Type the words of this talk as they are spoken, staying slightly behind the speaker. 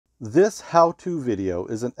This how-to video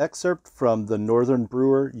is an excerpt from the Northern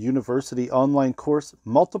Brewer University online course,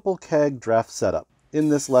 Multiple Keg Draft Setup. In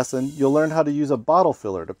this lesson, you'll learn how to use a bottle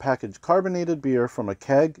filler to package carbonated beer from a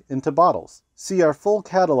keg into bottles. See our full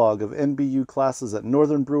catalog of NBU classes at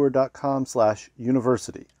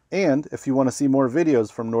northernbrewer.com/university. And if you want to see more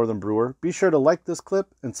videos from Northern Brewer, be sure to like this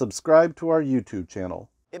clip and subscribe to our YouTube channel.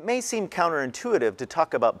 It may seem counterintuitive to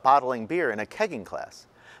talk about bottling beer in a kegging class,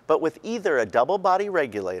 but with either a double-body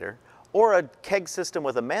regulator or a keg system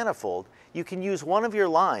with a manifold, you can use one of your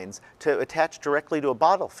lines to attach directly to a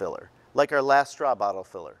bottle filler, like our last straw bottle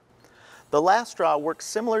filler. The last straw works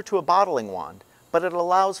similar to a bottling wand, but it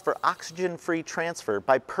allows for oxygen-free transfer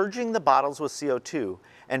by purging the bottles with CO2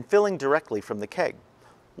 and filling directly from the keg.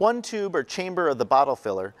 One tube or chamber of the bottle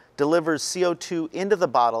filler delivers CO2 into the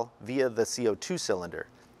bottle via the CO2 cylinder.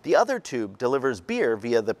 The other tube delivers beer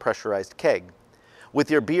via the pressurized keg. With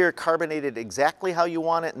your beer carbonated exactly how you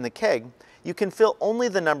want it in the keg, you can fill only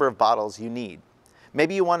the number of bottles you need.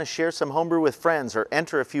 Maybe you want to share some homebrew with friends or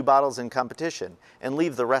enter a few bottles in competition and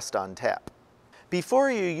leave the rest on tap. Before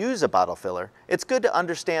you use a bottle filler, it's good to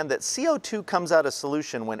understand that CO2 comes out of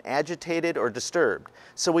solution when agitated or disturbed,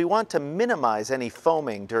 so we want to minimize any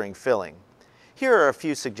foaming during filling. Here are a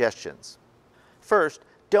few suggestions. First,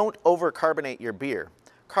 don't overcarbonate your beer.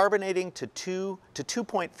 Carbonating to 2 to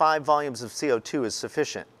 2.5 volumes of CO2 is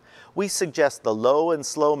sufficient. We suggest the low and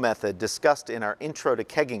slow method discussed in our Intro to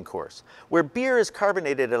Kegging course, where beer is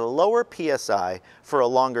carbonated at a lower PSI for a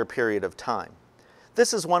longer period of time.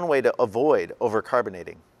 This is one way to avoid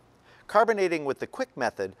overcarbonating. Carbonating with the quick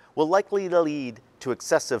method will likely lead to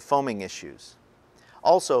excessive foaming issues.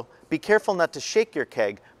 Also, be careful not to shake your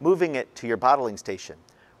keg, moving it to your bottling station.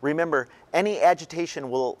 Remember, any agitation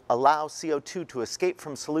will allow CO2 to escape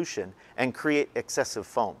from solution and create excessive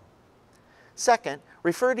foam. Second,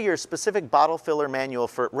 refer to your specific bottle filler manual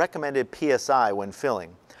for recommended PSI when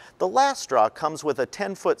filling. The last straw comes with a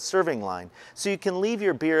 10-foot serving line, so you can leave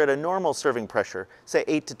your beer at a normal serving pressure, say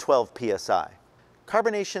 8 to 12 PSI.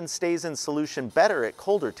 Carbonation stays in solution better at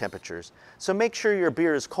colder temperatures, so make sure your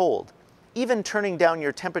beer is cold, even turning down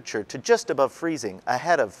your temperature to just above freezing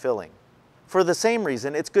ahead of filling. For the same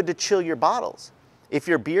reason, it's good to chill your bottles. If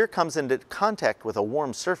your beer comes into contact with a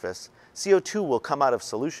warm surface, CO2 will come out of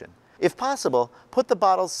solution. If possible, put the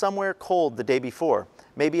bottles somewhere cold the day before,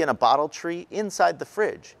 maybe in a bottle tree inside the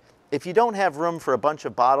fridge. If you don't have room for a bunch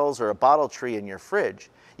of bottles or a bottle tree in your fridge,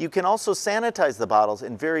 you can also sanitize the bottles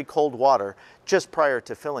in very cold water just prior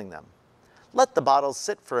to filling them. Let the bottles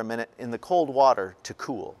sit for a minute in the cold water to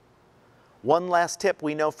cool. One last tip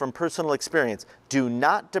we know from personal experience: do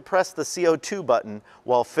not depress the CO2 button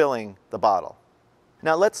while filling the bottle.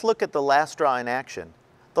 Now let's look at the last straw in action.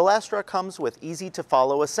 The last straw comes with easy to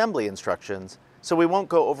follow assembly instructions, so we won't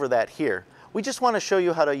go over that here. We just want to show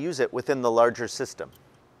you how to use it within the larger system.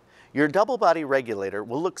 Your double body regulator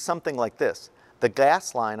will look something like this. The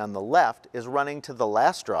gas line on the left is running to the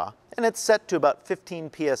last straw, and it's set to about 15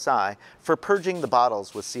 psi for purging the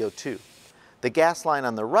bottles with CO2. The gas line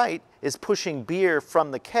on the right is pushing beer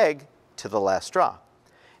from the keg to the last straw.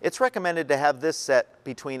 It's recommended to have this set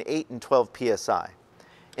between 8 and 12 psi.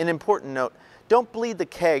 An important note: don't bleed the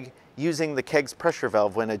keg using the keg's pressure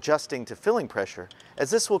valve when adjusting to filling pressure,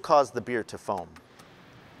 as this will cause the beer to foam.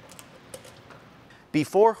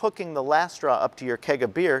 Before hooking the last straw up to your keg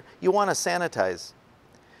of beer, you want to sanitize.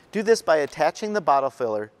 Do this by attaching the bottle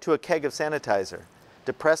filler to a keg of sanitizer.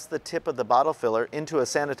 Depress the tip of the bottle filler into a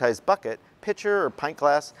sanitized bucket, pitcher, or pint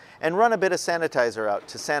glass, and run a bit of sanitizer out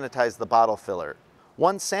to sanitize the bottle filler.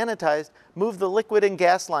 Once sanitized, move the liquid and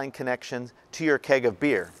gas line connections to your keg of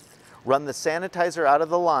beer. Run the sanitizer out of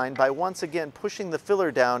the line by once again pushing the filler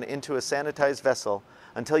down into a sanitized vessel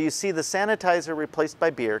until you see the sanitizer replaced by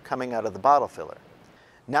beer coming out of the bottle filler.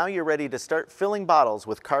 Now you're ready to start filling bottles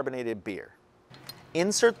with carbonated beer.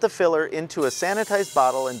 Insert the filler into a sanitized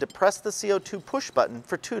bottle and depress the CO2 push button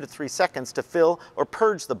for 2 to 3 seconds to fill or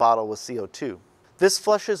purge the bottle with CO2. This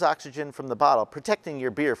flushes oxygen from the bottle, protecting your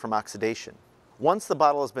beer from oxidation. Once the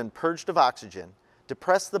bottle has been purged of oxygen,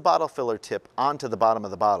 depress the bottle filler tip onto the bottom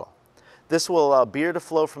of the bottle. This will allow beer to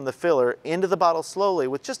flow from the filler into the bottle slowly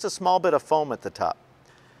with just a small bit of foam at the top.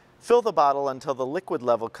 Fill the bottle until the liquid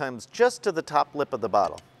level comes just to the top lip of the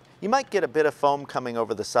bottle. You might get a bit of foam coming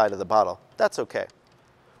over the side of the bottle. That's okay.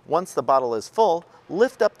 Once the bottle is full,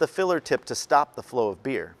 lift up the filler tip to stop the flow of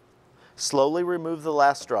beer. Slowly remove the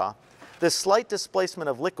last straw. This slight displacement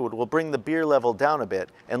of liquid will bring the beer level down a bit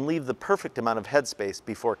and leave the perfect amount of headspace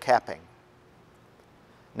before capping.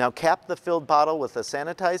 Now cap the filled bottle with a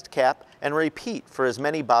sanitized cap and repeat for as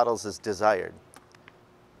many bottles as desired.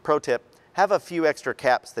 Pro tip: Have a few extra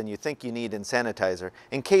caps than you think you need in sanitizer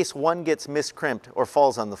in case one gets miscrimped or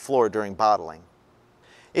falls on the floor during bottling.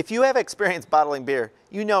 If you have experience bottling beer,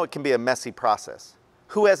 you know it can be a messy process.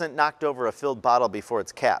 Who hasn't knocked over a filled bottle before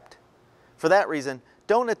it's capped? For that reason,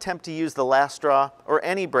 don't attempt to use the last straw or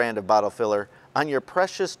any brand of bottle filler on your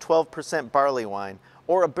precious 12% barley wine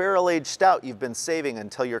or a barrel-aged stout you've been saving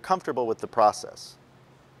until you're comfortable with the process.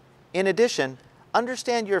 In addition,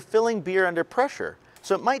 understand you're filling beer under pressure,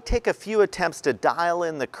 so it might take a few attempts to dial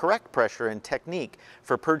in the correct pressure and technique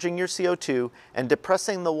for purging your CO2 and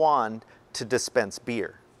depressing the wand to dispense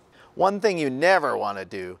beer. One thing you never want to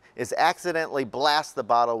do is accidentally blast the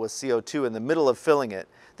bottle with CO2 in the middle of filling it.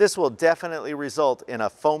 This will definitely result in a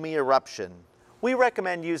foamy eruption. We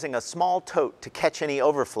recommend using a small tote to catch any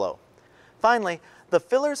overflow. Finally, the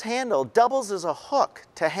filler's handle doubles as a hook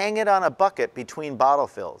to hang it on a bucket between bottle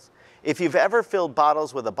fills. If you've ever filled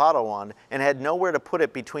bottles with a bottle wand and had nowhere to put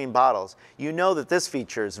it between bottles, you know that this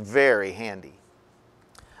feature is very handy.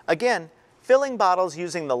 Again, filling bottles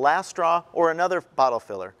using the last straw or another bottle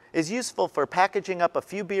filler is useful for packaging up a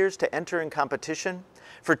few beers to enter in competition,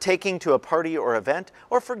 for taking to a party or event,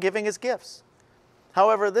 or for giving as gifts.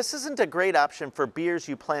 However, this isn't a great option for beers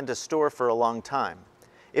you plan to store for a long time.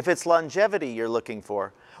 If it's longevity you're looking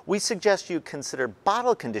for, we suggest you consider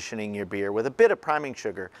bottle conditioning your beer with a bit of priming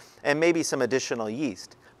sugar and maybe some additional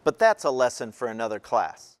yeast, but that's a lesson for another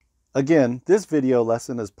class. Again, this video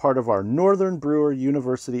lesson is part of our Northern Brewer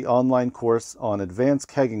University online course on advanced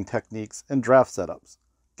kegging techniques and draft setups.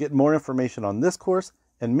 Get more information on this course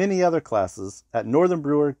and many other classes at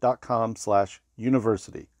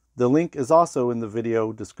northernbrewer.com/university. The link is also in the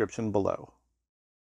video description below.